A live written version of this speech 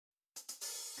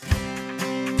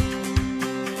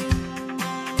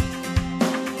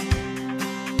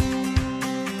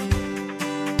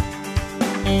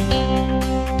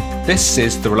This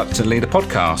is the Reluctant Leader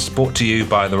podcast, brought to you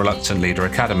by the Reluctant Leader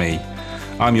Academy.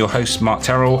 I'm your host, Mark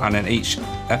Terrell, and in each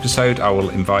episode I will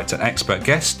invite an expert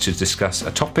guest to discuss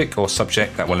a topic or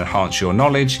subject that will enhance your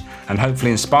knowledge and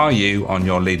hopefully inspire you on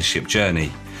your leadership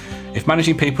journey. If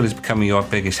managing people is becoming your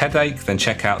biggest headache, then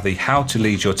check out the How to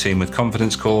Lead Your Team with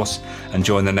Confidence course and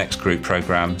join the next group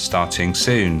program starting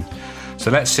soon. So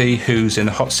let's see who's in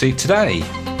the hot seat today.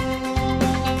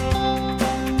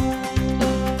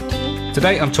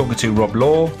 Today I'm talking to Rob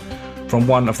Law. From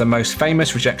one of the most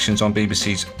famous rejections on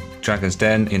BBC's Dragon's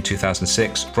Den in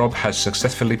 2006, Rob has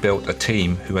successfully built a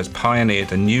team who has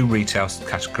pioneered a new retail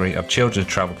category of children's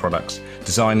travel products,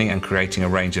 designing and creating a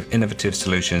range of innovative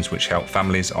solutions which help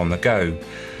families on the go.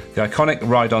 The iconic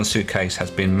ride-on suitcase has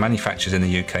been manufactured in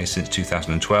the UK since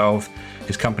 2012.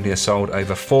 His company has sold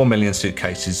over 4 million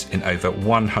suitcases in over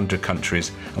 100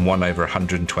 countries and won over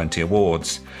 120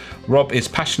 awards. Rob is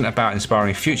passionate about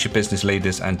inspiring future business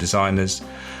leaders and designers,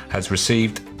 has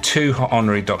received 2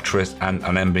 honorary doctorates and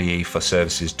an MBE for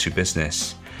services to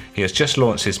business. He has just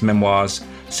launched his memoirs,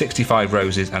 65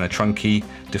 Roses and a Trunkie,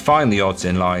 Defying the Odds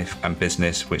in Life and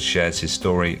Business, which shares his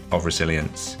story of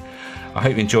resilience. I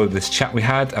hope you enjoyed this chat we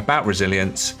had about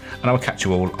resilience, and I will catch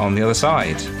you all on the other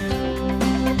side.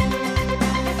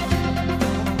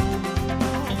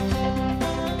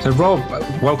 So Rob,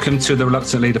 welcome to the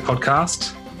Reluctant Leader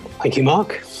podcast. Thank you,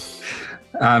 Mark.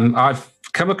 I've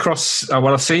come across,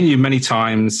 I've seen you many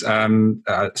times,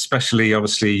 especially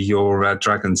obviously your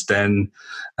Dragon's Den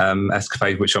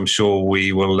escapade, which I'm sure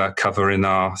we will cover in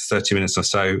our 30 minutes or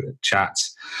so chat.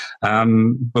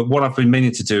 But what I've been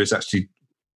meaning to do is actually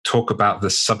talk about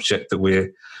the subject that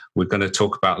we're going to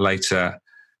talk about later.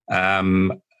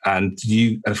 And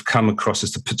you have come across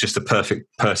as just the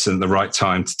perfect person at the right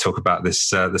time to talk about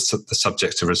this, the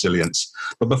subject of resilience.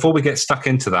 But before we get stuck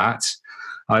into that,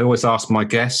 I always ask my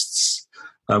guests,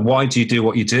 why do you do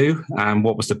what you do? And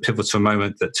what was the pivotal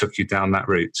moment that took you down that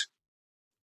route?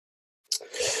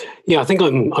 Yeah, I think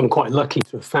I'm quite lucky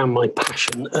to have found my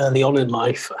passion early on in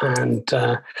life, and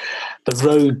the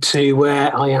road to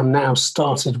where I am now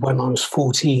started when I was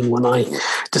 14, when I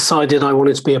decided I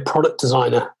wanted to be a product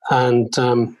designer. And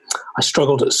I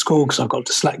struggled at school because I've got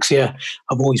dyslexia.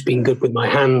 I've always been good with my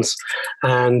hands,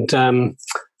 and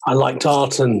I liked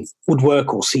art and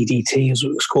woodwork, or CDT as it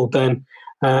was called then.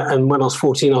 And when I was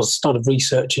 14, I started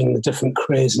researching the different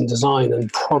careers in design,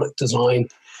 and product design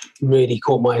really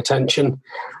caught my attention.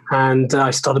 And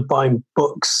I started buying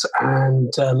books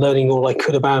and learning all I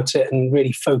could about it, and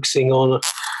really focusing on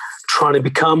trying to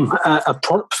become a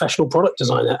professional product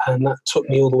designer. And that took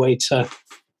me all the way to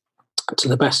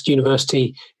the best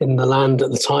university in the land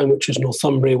at the time, which was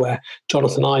Northumbria, where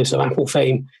Jonathan Ives of Apple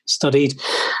fame studied.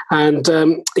 And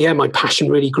my passion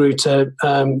really grew to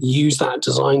use that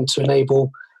design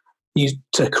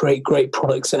to create great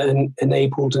products that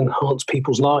enabled and enhanced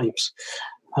people's lives.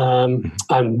 And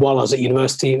while I was at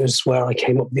university, it was where I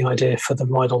came up with the idea for the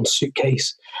ride-on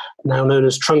suitcase, now known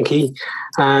as Trunkie.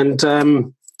 And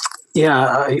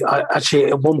I actually,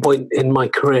 at one point in my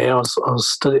career, I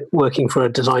was working for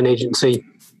a design agency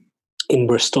in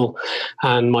Bristol,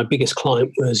 and my biggest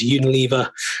client was Unilever,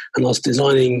 and I was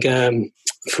designing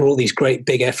for all these great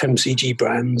big FMCG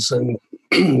brands, and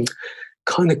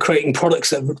kind of creating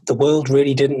products that the world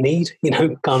really didn't need,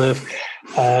 kind of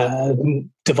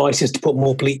devices to put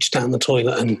more bleach down the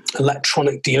toilet, and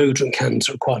electronic deodorant cans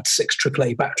that required 6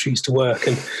 AAA batteries to work.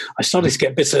 And I started to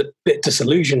get a bit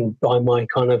disillusioned by my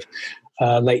kind of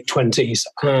late 20s.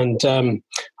 And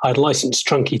I'd licensed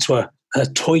Trunkie to a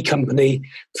toy company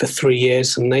for 3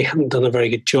 years, and they hadn't done a very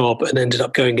good job, and ended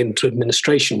up going into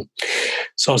administration.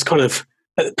 So I was kind of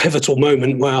at a pivotal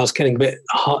moment where I was getting a bit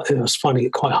hard. I was finding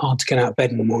it quite hard to get out of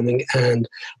bed in the morning, and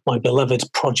my beloved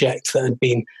project that had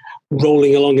been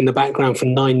rolling along in the background for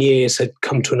 9 years had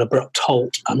come to an abrupt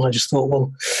halt. And I just thought,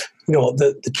 well, you know what,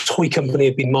 the toy company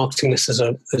had been marketing this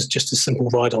as just a simple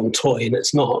ride-on toy, and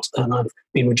it's not. And I've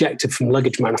been rejected from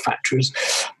luggage manufacturers.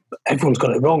 Everyone's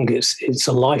got it wrong. It's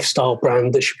a lifestyle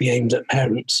brand that should be aimed at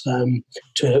parents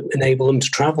to enable them to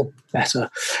travel better.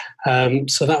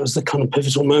 So that was the kind of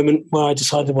pivotal moment where I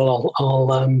decided, well,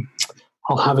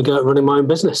 I'll have a go at running my own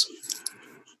business.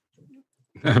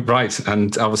 Right,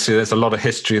 and obviously there's a lot of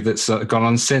history that's gone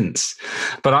on since.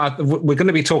 But we're going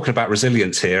to be talking about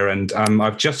resilience here, and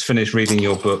I've just finished reading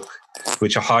your book,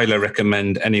 which I highly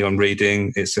recommend anyone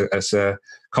reading. It's a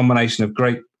combination of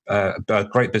a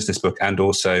great business book, and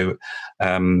also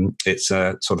it's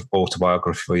a sort of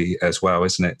autobiography as well,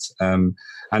 isn't it? And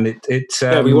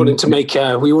we wanted to make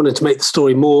the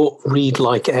story more read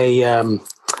like a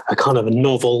kind of a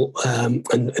novel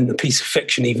and a piece of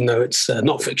fiction, even though it's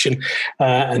not fiction,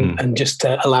 and just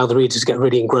allow the reader to get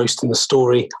really engrossed in the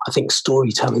story. I think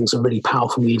storytelling is a really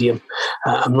powerful medium,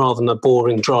 and rather than a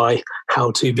boring, dry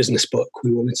how-to business book,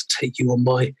 we wanted to take you on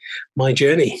my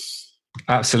journey.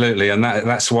 Absolutely, and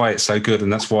that's why it's so good,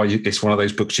 and that's why it's one of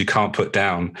those books you can't put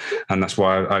down, and that's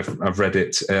why I've read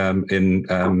it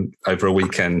in over a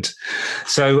weekend.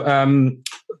 So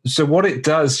what it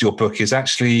does, your book, is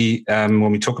actually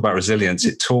when we talk about resilience,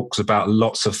 it talks about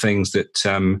lots of things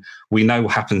that we know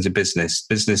happens in business.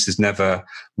 Business is never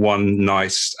one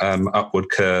nice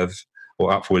upward curve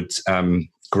or upward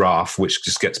graph which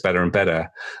just gets better and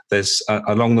better. There's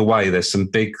along the way there's some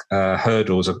big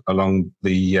hurdles along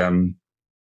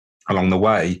the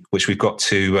way, which we've got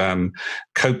to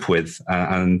cope with.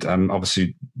 And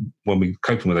obviously, when we're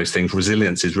coping with those things,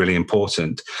 resilience is really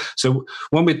important. So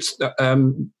when we,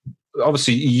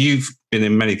 obviously, you've been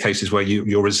in many cases where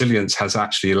your resilience has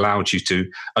actually allowed you to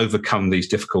overcome these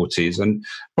difficulties. And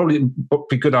probably would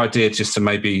be a good idea just to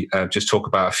maybe just talk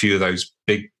about a few of those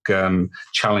big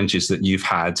challenges that you've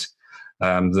had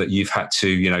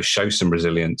to, show some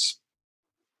resilience.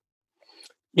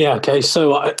 Yeah. Okay.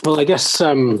 So, I guess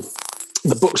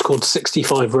the book's called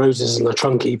 65 Roses in the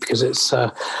Trunkie because it's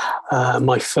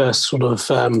my first sort of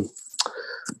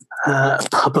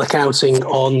public outing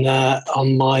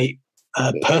on my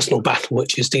personal battle,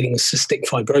 which is dealing with cystic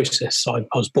fibrosis. So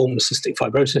I was born with cystic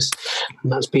fibrosis, and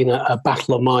that's been a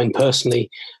battle of mine personally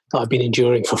that I've been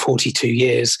enduring for 42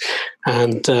 years.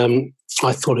 And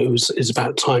I thought it was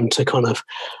about time to kind of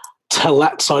tell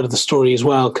that side of the story as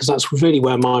well, because that's really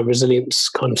where my resilience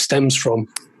kind of stems from.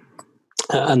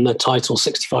 And the title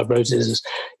 65 Roses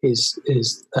is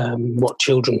what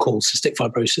children call cystic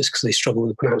fibrosis because they struggle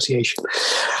with the pronunciation.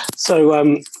 So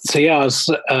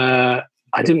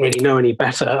I didn't really know any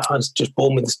better. I was just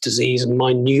born with this disease, and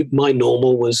my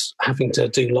normal was having to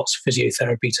do lots of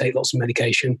physiotherapy, take lots of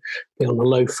medication, be on a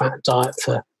low-fat diet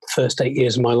for the first 8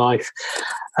 years of my life.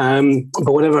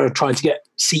 But whenever I tried to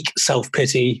seek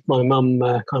self-pity, my mum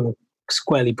kind of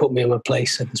squarely put me in my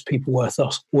place, said there's people worse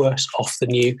off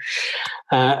than you.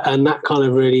 And that kind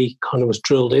of really was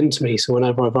drilled into me. So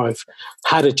whenever I've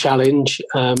had a challenge,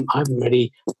 I haven't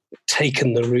really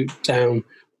taken the route down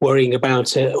worrying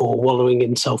about it or wallowing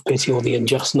in self-pity or the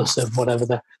injustice of whatever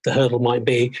the hurdle might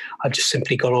be. I've just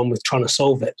simply got on with trying to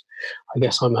solve it. I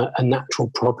guess I'm a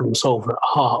natural problem solver at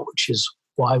heart, which is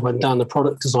why I went down the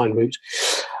product design route.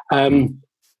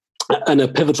 And a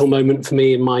pivotal moment for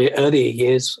me in my earlier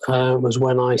years was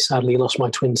when I sadly lost my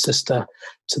twin sister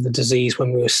to the disease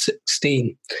when we were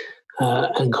 16,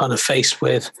 and kind of faced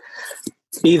with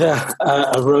either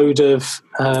a road of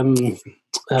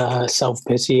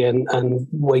self-pity and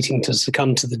waiting to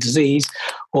succumb to the disease,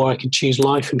 or I could choose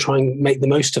life and try and make the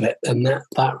most of it. And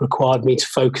that required me to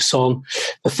focus on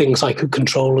the things I could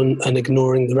control and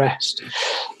ignoring the rest.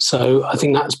 So I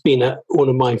think that's been one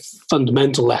of my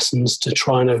fundamental lessons to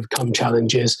try and overcome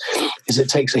challenges, is it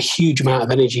takes a huge amount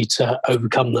of energy to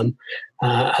overcome them.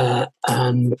 And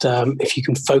if you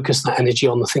can focus that energy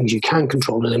on the things you can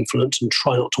control and influence and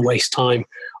try not to waste time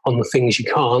on the things you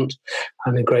can't.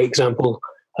 And a great example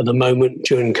at the moment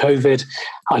during COVID,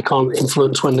 I can't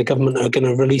influence when the government are going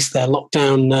to release their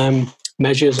lockdown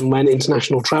measures and when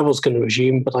international travel is going to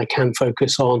resume, but I can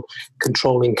focus on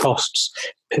controlling costs,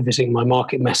 pivoting my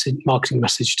marketing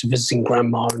message to visiting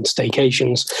grandma and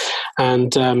staycations,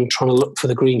 and trying to look for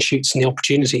the green shoots and the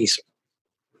opportunities.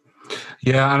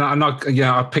 Yeah, and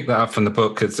I picked that up from the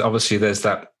book because obviously there's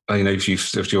that,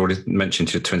 if you already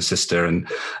mentioned your twin sister and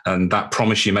that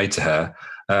promise you made to her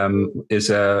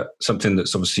is something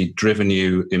that's obviously driven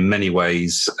you in many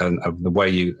ways, and the way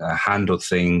you handle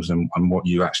things and what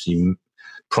you actually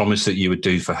promised that you would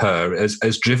do for her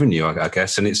has driven you, I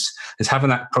guess. And it's having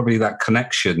that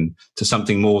connection to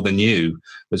something more than you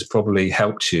has probably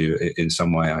helped you in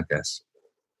some way, I guess.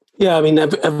 Yeah, I mean,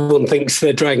 everyone thinks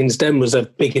the Dragon's Den was a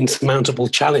big insurmountable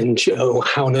challenge, or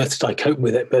how on earth did I cope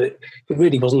with it? But it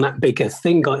really wasn't that big a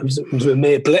thing. It was a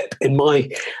mere blip in my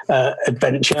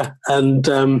adventure. And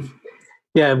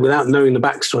without knowing the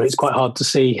backstory, it's quite hard to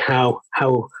see how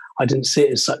I didn't see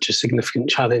it as such a significant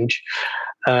challenge.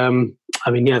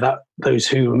 Those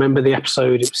who remember the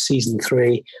episode, it was season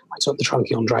 3. I took the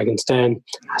Trunkie on Dragon's Den,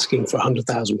 asking for £100,000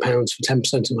 for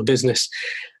 10% of my business.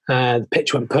 The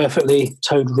pitch went perfectly,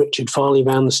 towed Richard Farley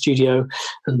around the studio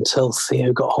until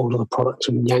Theo got hold of the product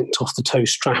and yanked off the toe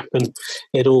strap, and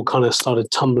it all kind of started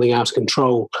tumbling out of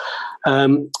control.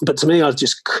 But to me, I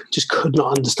just could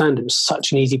not understand. It was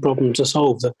such an easy problem to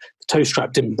solve. The toe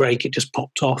strap didn't break, it just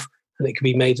popped off, and it could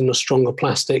be made in a stronger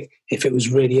plastic if it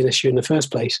was really an issue in the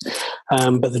first place.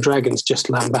 But the dragons just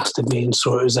lambasted me and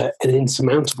saw it as an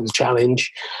insurmountable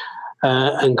challenge,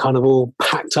 and kind of all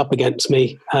packed up against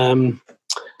me,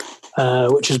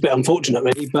 which is a bit unfortunate,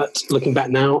 really. But looking back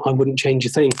now, I wouldn't change a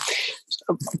thing.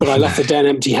 But I left the den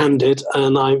empty-handed,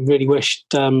 and I really wished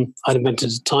I'd invented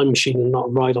a time machine and not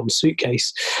a ride-on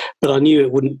suitcase. But I knew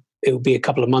it would be a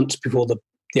couple of months before the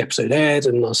episode aired,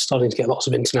 and I was starting to get lots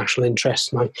of international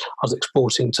interest, and I was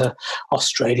exporting to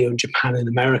Australia and Japan and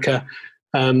America.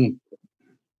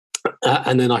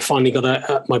 And then I finally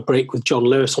got my break with John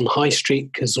Lewis on High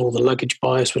Street, because all the luggage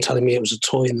buyers were telling me it was a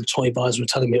toy, and the toy buyers were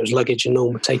telling me it was luggage, and no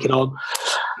one would take it on.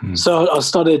 So I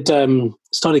started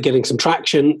getting some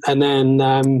traction, and then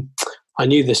I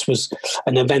knew this was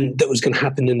an event that was going to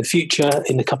happen in the future.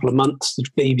 In a couple of months, the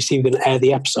BBC were going to air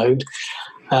the episode,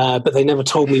 but they never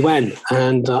told me when.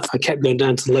 And I kept going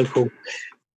down to the local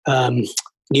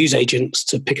news agents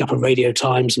to pick up a Radio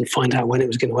Times and find out when it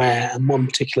was going to air. And one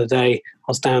particular day, I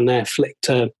was down there, flicked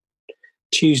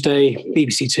Tuesday,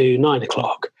 BBC Two, 9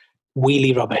 o'clock,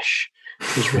 wheelie rubbish.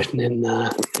 It was written in,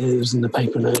 it was in the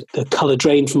paper, and the colour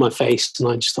drained from my face, and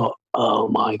I just thought, oh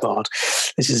my God,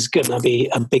 this is going to be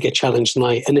a bigger challenge than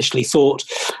I initially thought,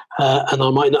 and I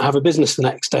might not have a business the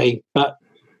next day. But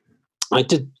I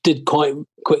did quite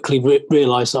quickly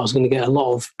realise that I was going to get a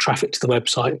lot of traffic to the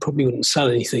website. Probably wouldn't sell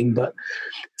anything, but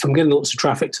if I'm getting lots of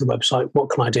traffic to the website, what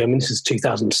can I do? I mean, this is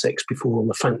 2006, before all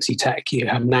the fancy tech you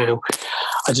have now.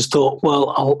 I just thought,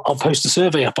 well, I'll post a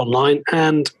survey up online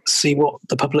and see what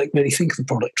the public really think of the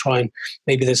product. Try and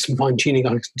maybe there's some fine tuning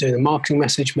I can do in the marketing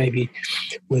message. Maybe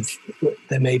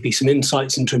there may be some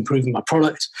insights into improving my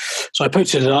product. So I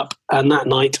posted it up, and that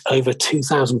night over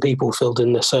 2,000 people filled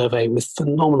in the survey with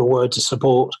phenomenal words of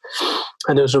support.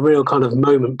 And it was a real kind of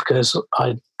moment, because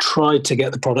I tried to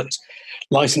get the product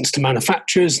licensed to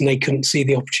manufacturers and they couldn't see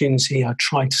the opportunity. I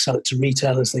tried to sell it to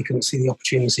retailers, they couldn't see the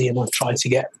opportunity, and I tried to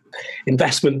get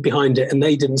investment behind it and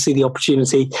they didn't see the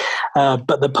opportunity.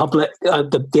 But the public,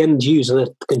 the end user,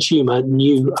 the consumer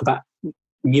knew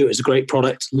it was a great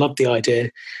product, loved the idea,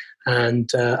 and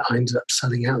I ended up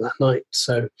selling out that night.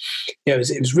 So yeah,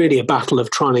 it was really a battle of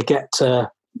trying to get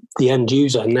the end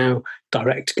user. Now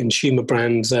direct-to-consumer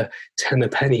brands are 10 a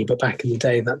penny, but back in the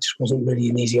day, that just wasn't really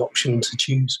an easy option to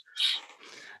choose.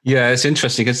 Yeah, it's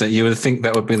interesting, isn't it? You would think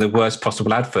that would be the worst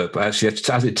possible advert, but actually,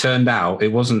 as it turned out,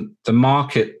 it wasn't. The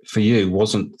market for you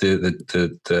wasn't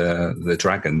the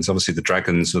dragons. Obviously, the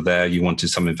dragons were there. You wanted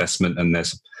some investment, and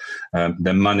there's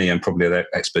their money and probably their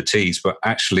expertise. But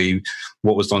actually,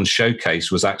 what was on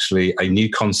showcase was actually a new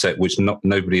concept which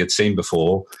nobody had seen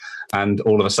before. And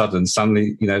all of a sudden,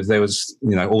 suddenly, there was,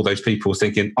 all those people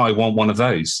thinking, I want one of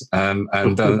those. And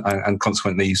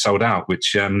consequently, you sold out,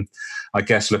 which I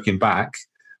guess looking back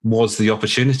was the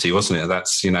opportunity, wasn't it?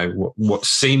 That's, what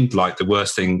seemed like the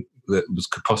worst thing that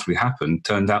could possibly happen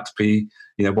turned out to be,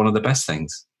 one of the best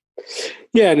things.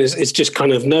 Yeah, and it's just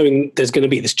kind of knowing there's going to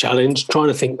be this challenge, trying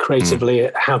to think creatively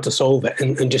at how to solve it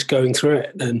and just going through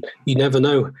it. And you never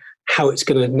know how it's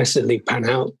going to necessarily pan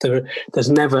out. There's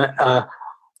never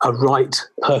a right,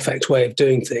 perfect way of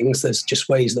doing things. There's just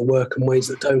ways that work and ways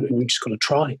that don't, and you just got to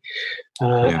try.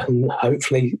 And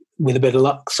hopefully, with a bit of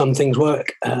luck, some things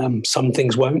work, some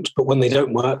things won't. But when they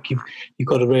don't work, you've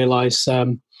got to realise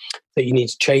that you need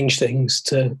to change things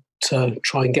to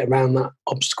try and get around that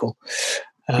obstacle.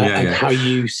 How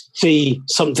you see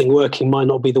something working might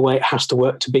not be the way it has to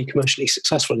work to be commercially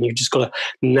successful, and you've just got to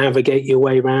navigate your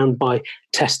way around by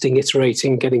testing,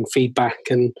 iterating, getting feedback,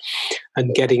 and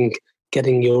getting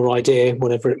your idea,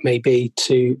 whatever it may be,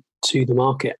 to the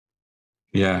market.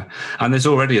 Yeah, and there's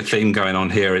already a theme going on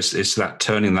here. It's that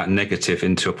turning that negative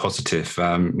into a positive.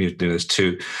 There's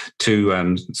two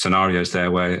scenarios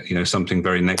there where something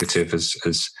very negative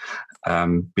has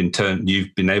been turned.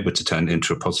 You've been able to turn it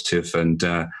into a positive, and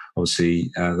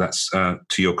obviously that's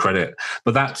to your credit.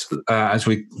 But that, as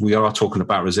we are talking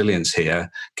about resilience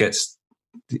here, gets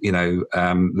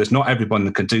there's not everyone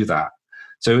that can do that.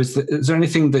 So is there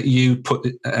anything that you put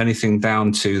anything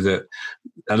down to that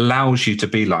allows you to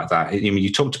be like that? I mean,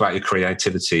 you talked about your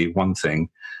creativity, one thing,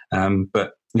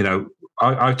 but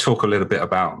I talk a little bit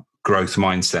about growth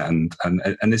mindset,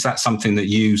 and is that something that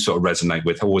you sort of resonate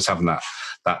with? Always having that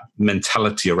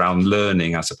mentality around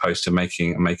learning as opposed to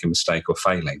making a mistake or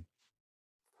failing.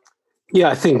 Yeah,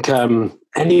 I think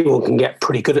anyone can get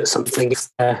pretty good at something if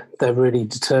they're really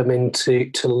determined to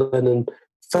learn and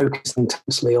focus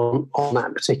intensely on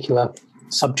that particular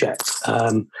subject.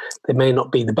 They may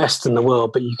not be the best in the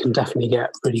world, but you can definitely get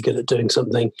really good at doing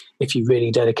something if you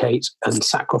really dedicate and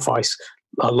sacrifice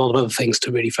a lot of other things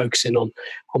to really focus in on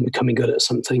becoming good at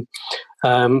something.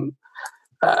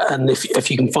 and if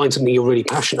you can find something you're really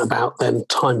passionate about, then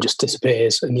time just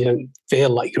disappears, and you don't feel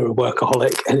like you're a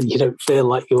workaholic, and you don't feel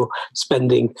like you're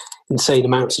spending insane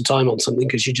amounts of time on something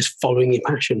because you're just following your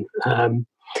passion.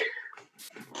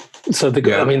 So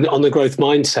I mean, on the growth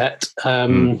mindset,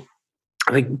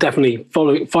 I think definitely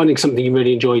finding something you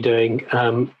really enjoy doing,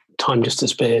 time just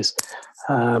disappears.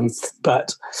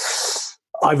 But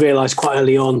I realized quite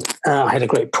early on, I had a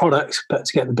great product, but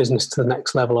to get the business to the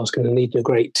next level, I was going to need a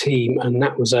great team. And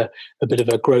that was a bit of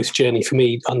a growth journey for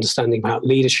me, understanding about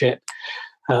leadership.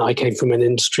 I came from an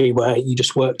industry where you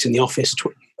just worked in the office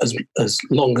as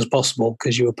long as possible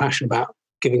because you were passionate about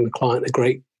giving the client a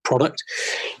great product.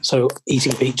 So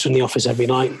eating pizza in the office every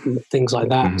night and things like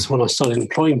that. Mm-hmm. So when I started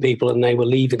employing people and they were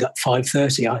leaving at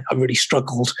 5:30, I really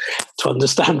struggled to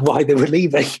understand why they were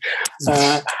leaving.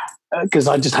 Because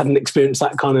I just hadn't experienced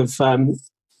that kind of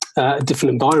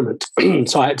different environment.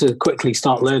 So I had to quickly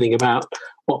start learning about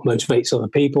what motivates other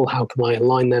people, how can I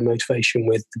align their motivation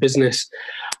with the business,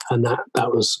 and that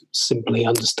was simply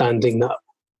understanding that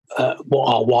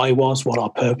what our why was, what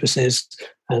our purpose is.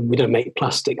 And we don't make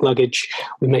plastic luggage.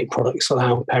 We make products that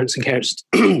allow parents and carers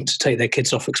to take their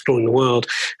kids off exploring the world,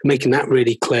 making that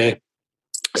really clear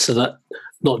so that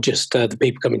not just the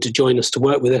people coming to join us to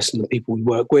work with us and the people we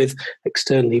work with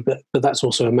externally, but that's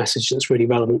also a message that's really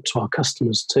relevant to our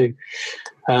customers too.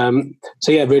 So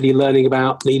yeah, really learning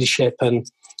about leadership, and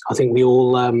I think we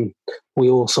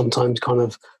all sometimes kind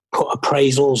of put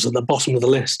appraisals at the bottom of the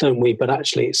list, don't we? But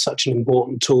actually, it's such an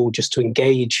important tool just to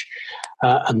engage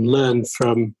and learn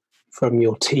from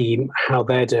your team how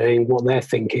they're doing, what they're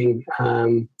thinking.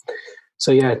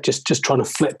 So yeah, just trying to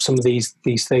flip some of these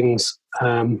things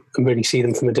and really see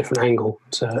them from a different angle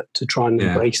to try and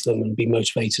embrace them and be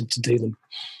motivated to do them.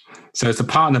 So it's a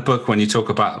part in the book when you talk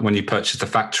about when you purchased the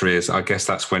factories, I guess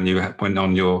that's when you went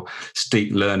on your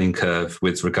steep learning curve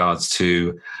with regards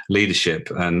to leadership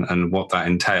and what that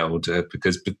entailed.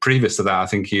 Because previous to that, I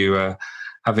think you were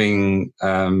having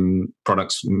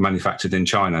products manufactured in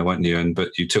China, weren't you?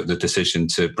 But you took the decision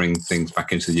to bring things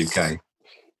back into the UK.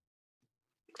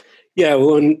 Yeah,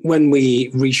 when we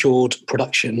reshored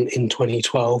production in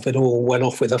 2012, it all went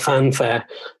off with a fanfare.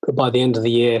 But by the end of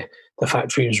the year, the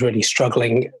factory was really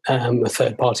struggling, a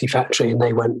third-party factory, and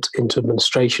they went into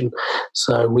administration.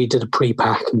 So we did a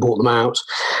pre-pack and bought them out.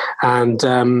 And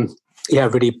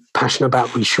really passionate about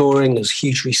reshoring. There's a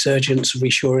huge resurgence of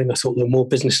reshoring. I thought there were more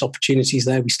business opportunities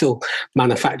there. We still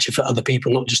manufacture for other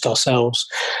people, not just ourselves.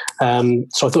 So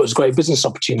I thought it was a great business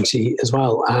opportunity as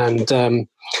well. And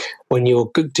when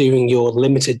you're doing your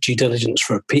limited due diligence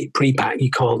for a pre-pack, you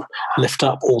can't lift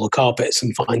up all the carpets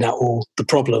and find out all the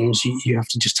problems. You have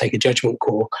to just take a judgment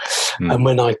call. And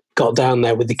when I got down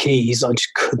there with the keys, I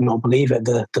just could not believe it.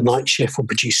 The night shift would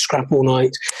produce scrap all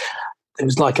night. It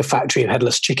was like a factory of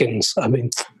headless chickens. I mean,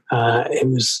 it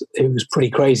was pretty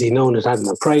crazy. No one had an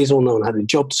appraisal. No one had a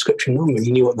job description. No one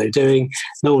really knew what they were doing.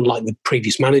 No one liked the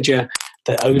previous manager,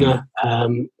 the owner.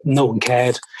 No one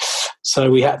cared.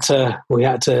 So we had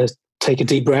to take a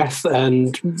deep breath,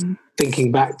 and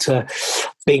thinking back to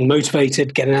being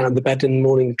motivated, getting out of the bed in the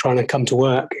morning, trying to come to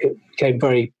work, it became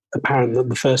very apparent that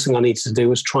the first thing I needed to do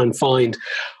was try and find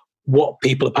what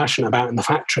people are passionate about in the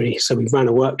factory. So we ran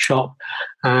a workshop,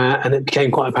 and it became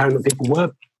quite apparent that people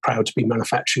were proud to be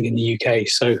manufacturing in the UK.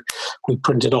 So we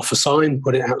printed off a sign,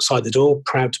 put it outside the door,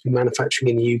 proud to be manufacturing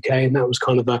in the UK. And that was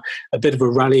kind of a bit of a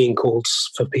rallying call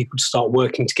for people to start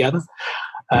working together.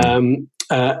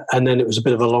 And then it was a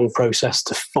bit of a long process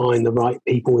to find the right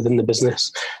people within the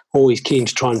business. Always keen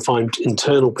to try and find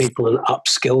internal people and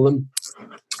upskill them.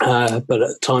 But at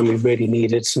the time, we really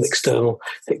needed some external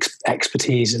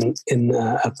expertise in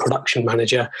a production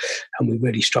manager, and we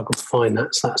really struggled to find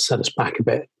that. So that set us back a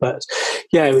bit. But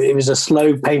yeah, it was a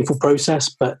slow, painful process.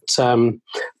 But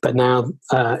now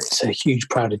it's a huge,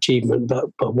 proud achievement.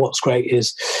 But what's great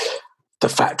is the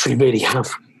factory really have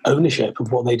ownership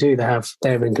of what they do.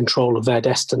 They're in control of their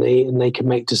destiny, and they can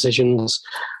make decisions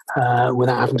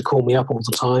without having to call me up all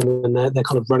the time. And they're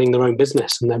kind of running their own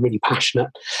business, and they're really passionate,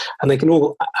 and they can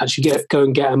all actually go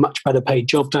and get a much better paid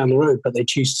job down the road, but they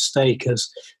choose to stay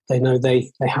because they know they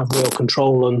have real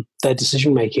control on their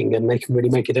decision making, and they can really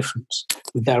make a difference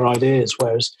with their ideas.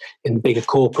 Whereas in bigger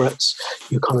corporates,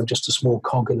 you're kind of just a small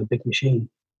cog in a big machine.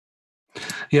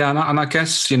 Yeah, and I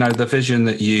guess, the vision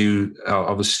that you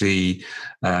obviously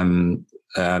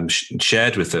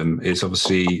shared with them is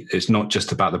obviously it's not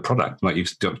just about the product, like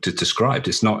you've described.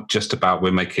 It's not just about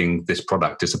we're making this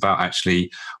product. It's about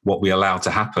actually what we allow to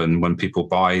happen when people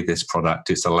buy this product.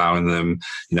 It's allowing them,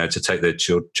 to take their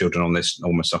children on this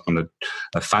almost up on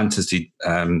a fantasy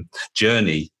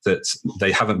journey that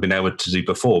they haven't been able to do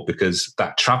before, because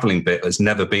that traveling bit has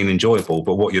never been enjoyable.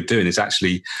 But what you're doing is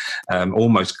actually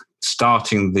almost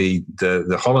starting the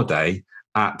holiday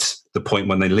at the point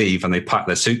when they leave and they pack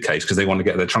their suitcase because they want to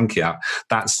get their trunkie out.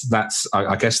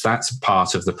 I guess that's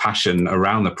part of the passion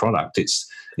around the product.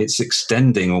 It's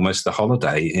extending almost the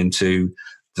holiday into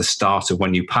the start of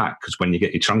when you pack, because when you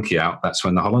get your trunkie out, that's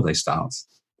when the holiday starts.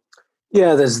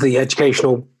 Yeah, there's the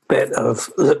educational bit of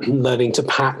learning to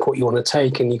pack what you want to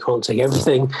take, and you can't take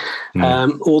everything,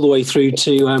 all the way through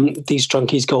to these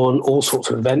trunkies go on all sorts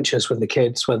of adventures with the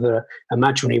kids, whether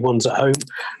imaginary ones at home,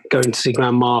 going to see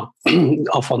grandma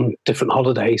off on different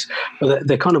holidays, but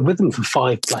they're kind of with them for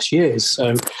 5+ years.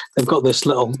 So they've got this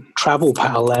little travel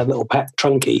pal, their little pet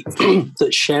trunkie,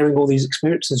 that's sharing all these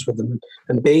experiences with them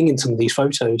and being in some of these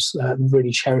photos,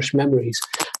 really cherished memories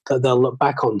that they'll look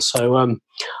back on. So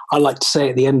I like to say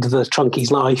at the end of the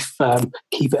trunkie's life,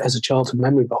 keep it as a childhood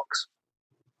memory box.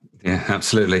 Yeah,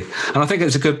 absolutely. And I think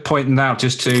it's a good point now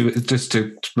just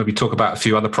to maybe talk about a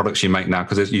few other products you make now,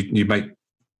 because you make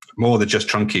more than just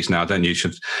trunkies now, don't you?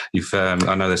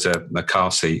 I know there's a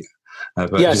car seat. So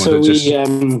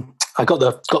I got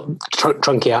the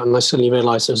trunkie out, and I suddenly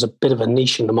realised there was a bit of a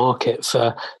niche in the market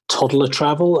for toddler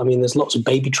travel. I mean, there's lots of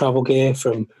baby travel gear,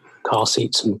 from car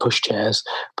seats and pushchairs,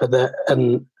 but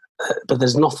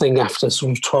there's nothing after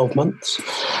sort of 12 months.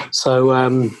 So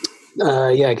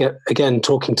again,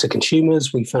 talking to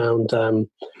consumers, we found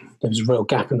there was a real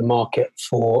gap in the market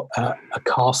for a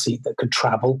car seat that could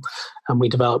travel, and we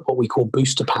developed what we call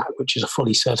Booster Pack, which is a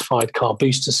fully certified car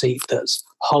booster seat that's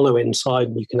hollow inside,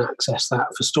 and you can access that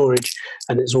for storage,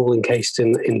 and it's all encased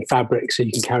in fabric, so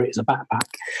you can carry it as a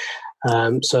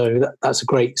backpack. So that's a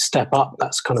great step up.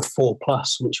 That's kind of 4+.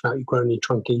 Once you've outgrown your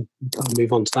trunkie, you kind of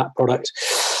move on to that product.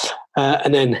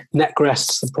 And then neck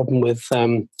rests. The problem with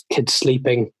kids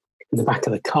sleeping in the back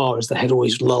of the car is the head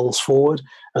always lulls forward,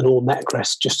 and all neck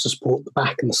rests just to support the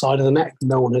back and the side of the neck.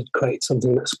 No one had created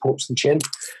something that supports the chin.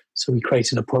 So we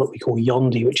created a product we call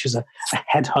Yondi, which is a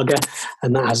head hugger,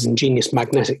 and that has ingenious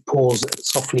magnetic paws that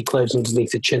softly close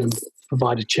underneath the chin and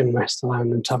provide a chin rest, allowing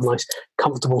them to have a nice,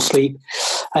 comfortable sleep.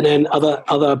 And then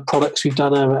other products we've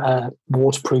done are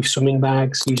waterproof swimming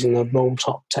bags using the roll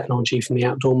top technology from the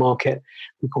outdoor market.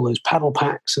 We call those paddle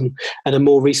packs. And then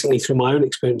more recently, through my own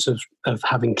experience of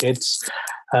having kids,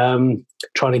 trying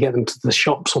to get them to the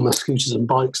shops on their scooters and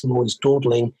bikes and always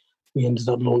dawdling, we ended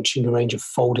up launching a range of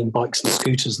folding bikes and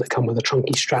scooters that come with a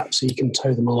trunkie strap, so you can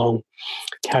tow them along,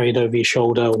 carry it over your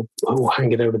shoulder, or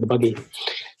hang it over the buggy.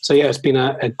 So yeah, it's been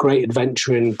a great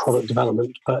adventure in product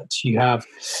development, but I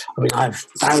have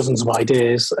thousands of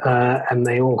ideas, and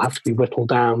they all have to be whittled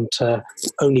down to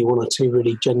only one or two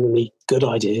really genuinely good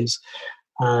ideas.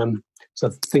 So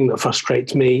the thing that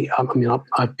frustrates me,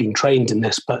 I've been trained in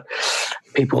this, but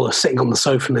people are sitting on the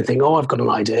sofa and they think, oh, I've got an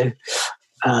idea.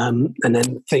 And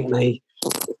then they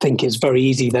think it's very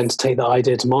easy then to take that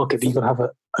idea to market, but you've got to have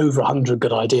over 100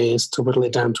 good ideas to whittle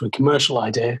it down to a commercial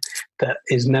idea that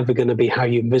is never going to be how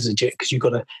you envisage it, because you've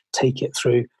got to take it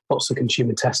through lots of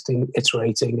consumer testing,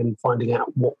 iterating, and finding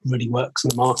out what really works in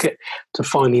the market to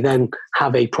finally then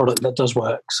have a product that does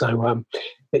work. So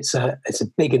it's a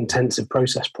big, intensive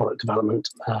process, product development,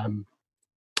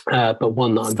 but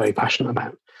one that I'm very passionate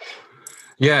about.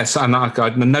 Yes, and I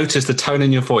noticed the tone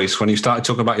in your voice when you started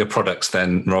talking about your products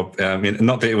then, Rob.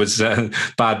 Not that it was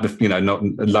bad, not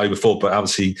low before, but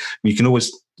obviously you can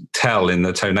always tell in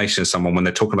the tonation of someone when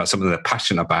they're talking about something they're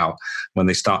passionate about, when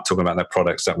they start talking about their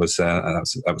products. That was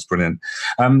brilliant.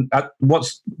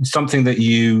 What's something that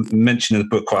you mention in the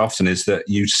book quite often is that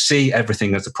you see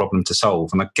everything as a problem to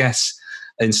solve. And I guess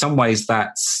in some ways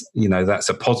that's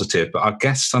a positive, but I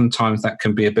guess sometimes that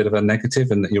can be a bit of a negative,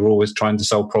 and that you're always trying to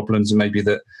solve problems and maybe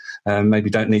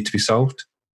don't need to be solved.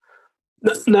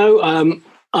 No,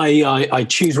 I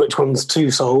choose which ones to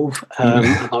solve.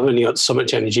 I've only got so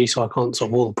much energy, so I can't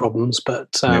solve all the problems.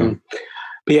 But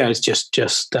yeah, it's just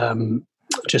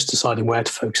deciding where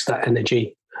to focus that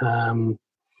energy.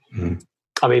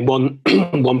 I mean,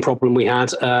 one problem we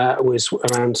had was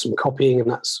around some copying,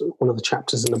 and that's one of the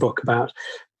chapters in the book about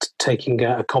taking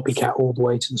a copycat all the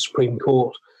way to the Supreme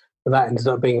Court. But that ended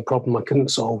up being a problem I couldn't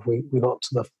solve. We got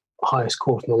to the highest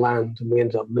court in the land, and we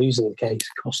ended up losing the case.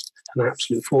 It cost an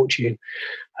absolute fortune.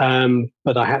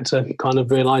 But I had to kind of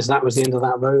realise that was the end of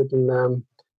that road, and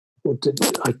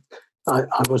I I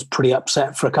was pretty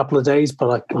upset for a couple of days,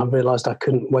 but I realised I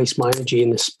couldn't waste my energy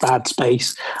in this bad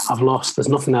space. I've lost. There's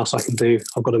nothing else I can do.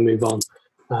 I've got to move on.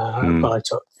 But I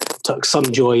took some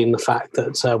joy in the fact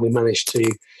that we managed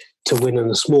to win in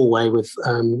a small way with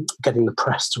getting the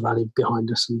press to rally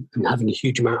behind us and having a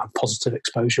huge amount of positive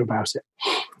exposure about it.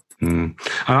 And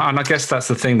I guess that's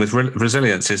the thing with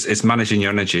resilience is managing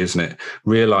your energy, isn't it?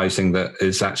 Realising that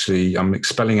is actually, I'm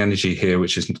expelling energy here,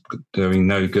 which is doing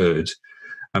no good.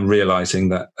 And realising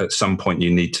that at some point you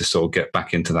need to sort of get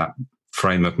back into that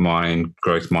frame of mind,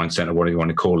 growth mindset, or whatever you want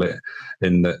to call it,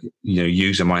 in that,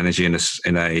 using my energy in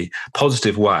a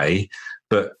positive way,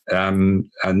 but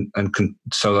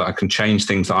so that I can change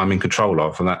things that I'm in control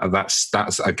of. And that's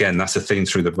again, that's the theme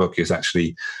through the book, is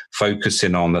actually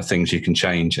focusing on the things you can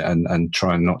change and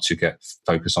trying not to get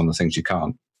focused on the things you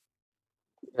can't.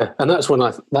 Yeah, and that's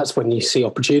when you see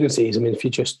opportunities. I mean, if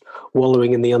you're just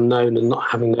wallowing in the unknown and not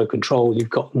having no control, you've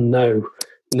got no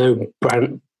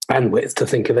bandwidth to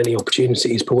think of any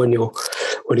opportunities. But when you're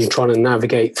trying to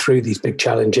navigate through these big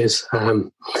challenges and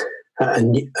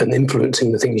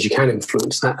influencing the things you can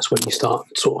influence, that's when you start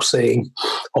sort of seeing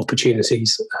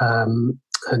opportunities. And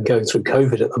going through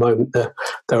COVID at the moment, there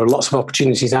are lots of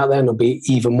opportunities out there, and there'll be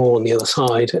even more on the other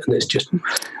side. And it's just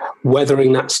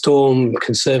weathering that storm,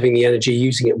 conserving the energy,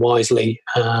 using it wisely,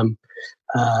 so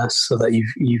that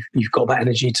you've got that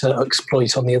energy to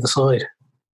exploit on the other side.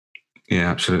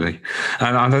 Yeah, absolutely.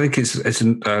 And I think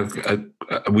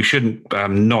we shouldn't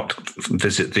not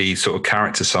visit the sort of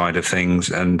character side of things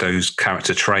and those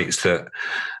character traits that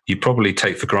you probably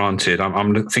take for granted.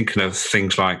 I'm thinking of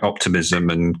things like optimism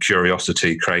and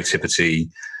curiosity, creativity,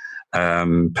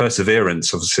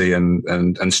 perseverance, obviously,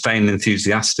 and staying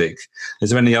enthusiastic.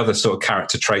 Is there any other sort of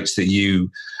character traits that you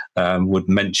would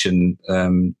mention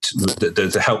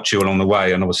that helped you along the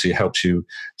way, and obviously helps you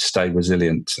stay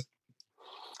resilient?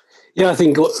 Yeah, I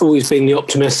think always being the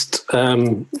optimist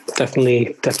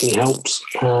definitely helps.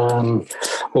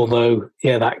 Although,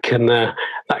 yeah, that can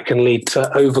lead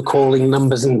to overcalling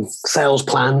numbers and sales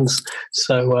plans.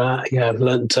 So, I've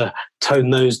learned to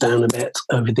tone those down a bit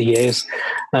over the years.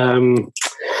 I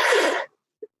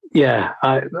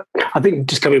think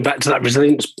just coming back to that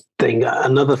resilience thing,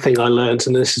 another thing I learned,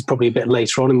 and this is probably a bit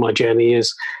later on in my journey,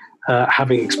 is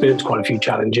having experienced quite a few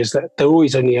challenges, that they're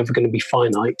always only ever going to be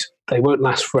finite. They won't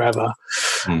last forever.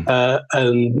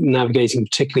 And navigating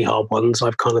particularly hard ones,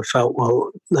 I've kind of felt,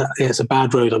 well, it's a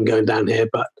bad road I'm going down here,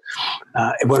 but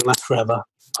it won't last forever.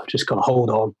 I've just got to hold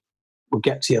on. We'll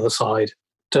get to the other side.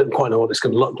 Don't quite know what it's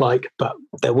going to look like, but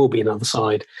there will be another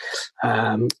side.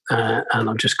 And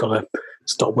I've just got to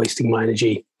stop wasting my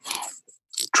energy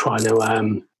trying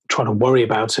to worry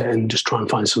about it and just try and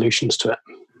find solutions to it.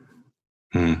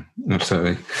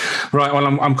 Absolutely. Right. Well,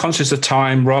 I'm conscious of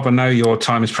time, Rob. I know your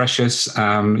time is precious.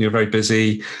 You're very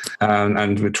busy,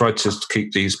 and we tried to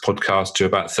keep these podcasts to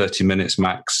about 30 minutes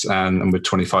max, and we're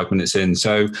 25 minutes in.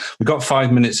 So we've got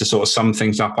 5 minutes to sort of sum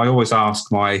things up. I always ask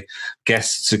my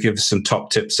guests to give some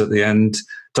top tips at the end.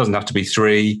 Doesn't have to be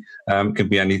 3, could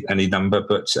be any number.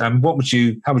 But how would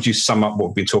you sum up what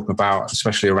we've been talking about,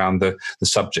 especially around the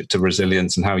subject of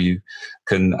resilience, and how you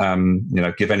can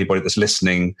give anybody that's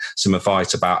listening some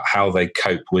advice about how they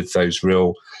cope with those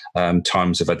real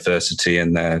times of adversity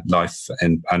in their life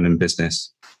and in business?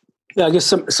 Yeah, I guess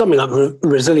something like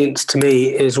resilience to me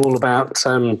is all about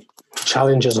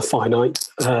challenges are finite,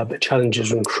 but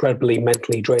challenges are incredibly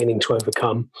mentally draining to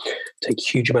overcome, take a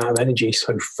huge amount of energy.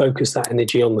 So focus that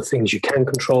energy on the things you can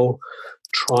control,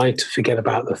 try to forget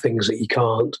about the things that you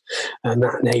can't, and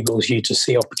that enables you to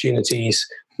see opportunities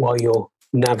while you're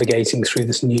navigating through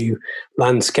this new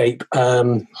landscape.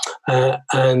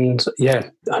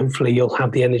 Hopefully you'll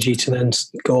have the energy to then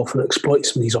go off and exploit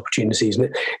some of these opportunities.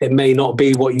 And it may not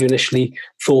be what you initially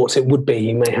thought it would be.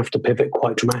 You may have to pivot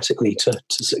quite dramatically to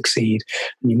succeed.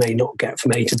 And you may not get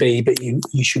from A to B, but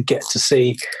you should get to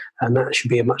C, and that should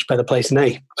be a much better place than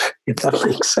A, if that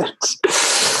makes sense.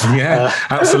 Yeah,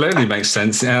 absolutely makes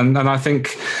sense. And I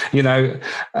think, again,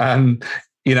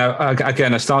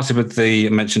 I started with the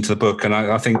mention to the book, and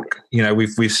I think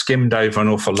we've skimmed over an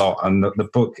awful lot, and the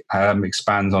book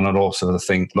expands on an awful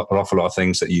lot of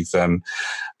things that you've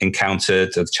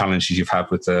encountered, the challenges you've had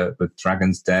with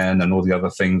Dragon's Den, and all the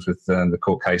other things with the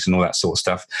court case and all that sort of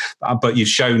stuff. But you've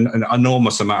shown an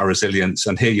enormous amount of resilience,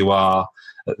 and here you are.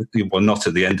 Well, not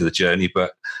at the end of the journey,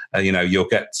 but you'll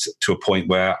get to a point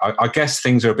where I guess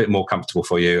things are a bit more comfortable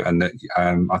for you. And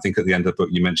I think at the end of the book,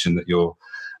 you mentioned that you're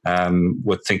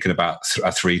we're thinking about a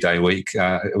 3-day week.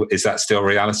 Is that still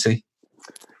reality?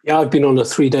 Yeah, I've been on a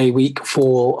 3-day week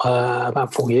for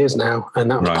about 4 years now, and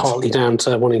that was partly down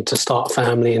to wanting to start a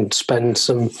family and spend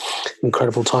some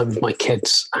incredible time with my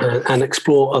kids and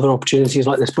explore other opportunities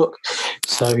like this book.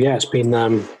 So yeah, it's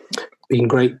been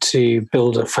great to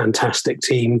build a fantastic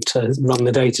team to run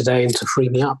the day-to-day and to free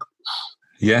me up.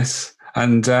 Yes.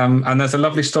 And there's a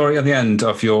lovely story at the end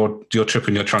of your trip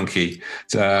in your trunkie,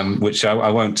 which I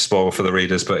won't spoil for the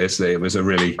readers, but it was a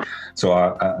really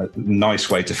a nice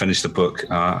way to finish the book,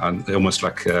 and almost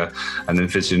like an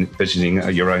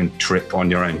envisioning your own trip on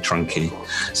your own trunkie.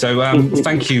 So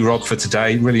thank you, Rob, for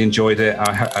today. Really enjoyed it.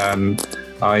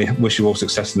 I wish you all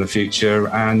success in the future.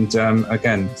 And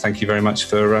again, thank you very much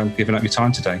for giving up your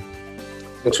time today.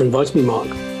 Thanks for inviting me, Mark.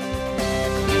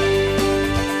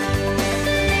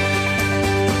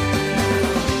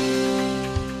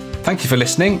 Thank you for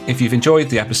listening. If you've enjoyed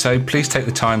the episode, please take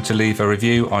the time to leave a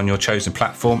review on your chosen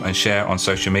platform and share on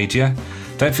social media.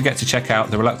 Don't forget to check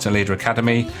out the Reluctant Leader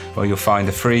Academy, where you'll find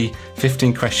a free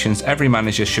 15 questions every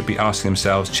manager should be asking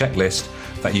themselves checklist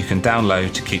that you can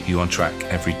download to keep you on track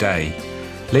every day.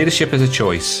 Leadership is a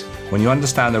choice. When you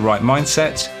understand the right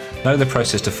mindset, know the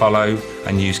process to follow,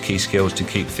 and use key skills to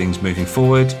keep things moving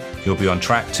forward, you'll be on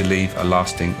track to leave a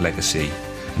lasting legacy.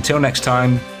 Until next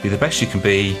time, be the best you can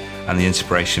be and the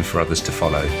inspiration for others to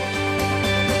follow.